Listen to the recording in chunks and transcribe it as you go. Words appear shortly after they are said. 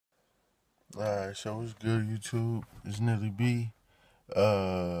Alright, so what's good, YouTube? It's Nilly B.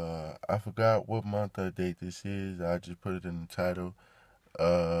 I forgot what month or date this is. I just put it in the title.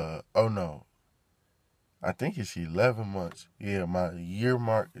 Oh no, I think it's 11 months. Yeah, my year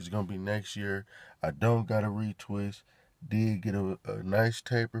mark is gonna be next year. I don't got a retwist. Did get a nice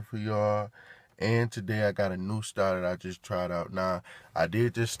taper for y'all. And today I got a new style that I just tried out. Now, I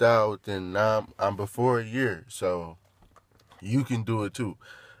did this style within I'm before a year, so you can do it too.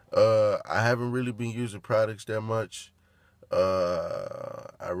 I haven't really been using products that much.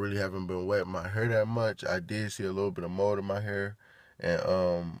 I really haven't been wetting my hair that much. I did see a little bit of mold in my hair, and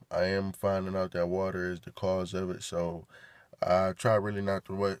I am finding out that water is the cause of it. So I try really not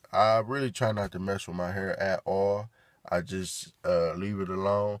to wet. I really try not to mess with my hair at all. I just leave it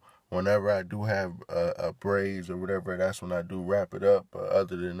alone. Whenever I do have a braids or whatever, that's when I do wrap it up. But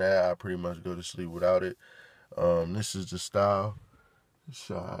other than that, I pretty much go to sleep without it. This is the style.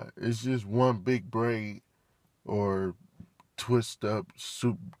 So it's just one big braid or twist up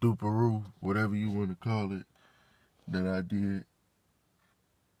soup duperoo, whatever you want to call it, that I did.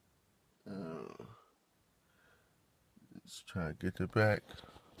 Uh, let's try to get the back.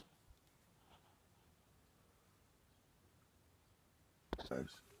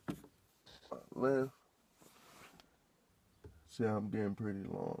 That's my left. See, I'm getting pretty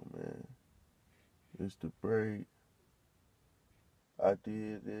long, man. It's the braid. I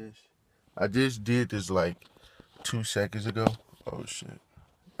did this. I just did this like 2 seconds ago. Oh shit.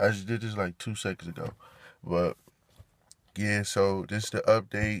 I just did this like 2 seconds ago. But yeah, so this is the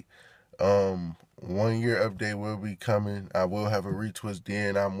update. 1 year update will be coming. I will have a retwist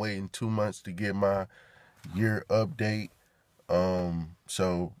then. I'm waiting 2 months to get my year update.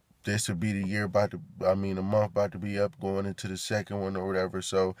 So this will be the year a month about to be up, going into the second one or whatever.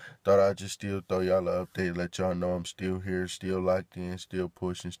 So thought I'd just still throw y'all an update, let y'all know I'm still here, still locked in, still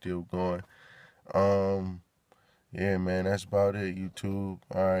pushing, still going. Um, yeah, man, that's about it, YouTube.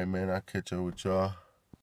 All right, man, I'll catch up with y'all.